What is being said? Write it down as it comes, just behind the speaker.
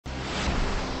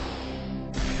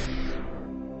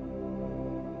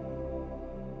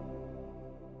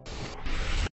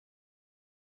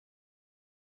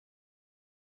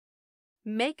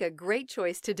Make a great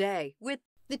choice today with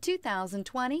the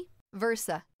 2020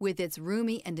 Versa. With its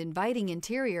roomy and inviting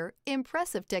interior,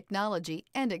 impressive technology,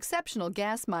 and exceptional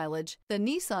gas mileage, the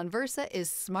Nissan Versa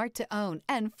is smart to own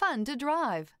and fun to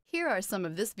drive. Here are some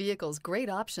of this vehicle's great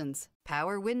options: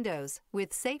 power windows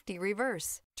with safety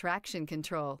reverse, traction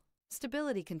control,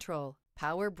 stability control,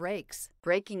 power brakes,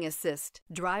 braking assist,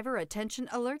 driver attention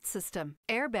alert system,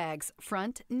 airbags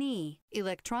front knee,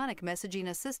 electronic messaging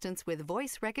assistance with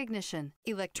voice recognition,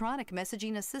 electronic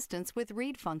messaging assistance with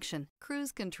read function,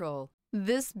 cruise control.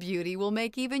 This beauty will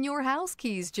make even your house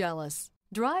keys jealous.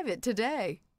 Drive it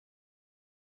today.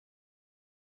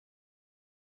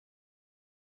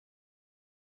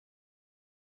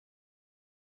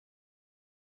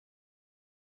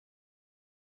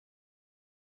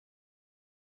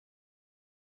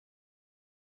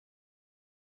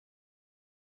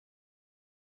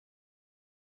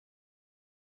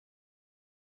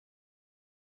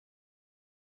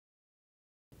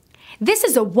 This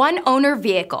is a one-owner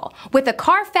vehicle with a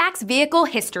Carfax Vehicle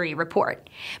History Report.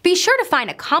 Be sure to find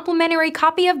a complimentary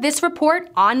copy of this report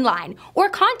online or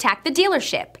contact the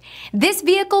dealership. This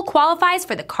vehicle qualifies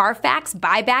for the Carfax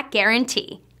Buyback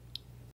Guarantee.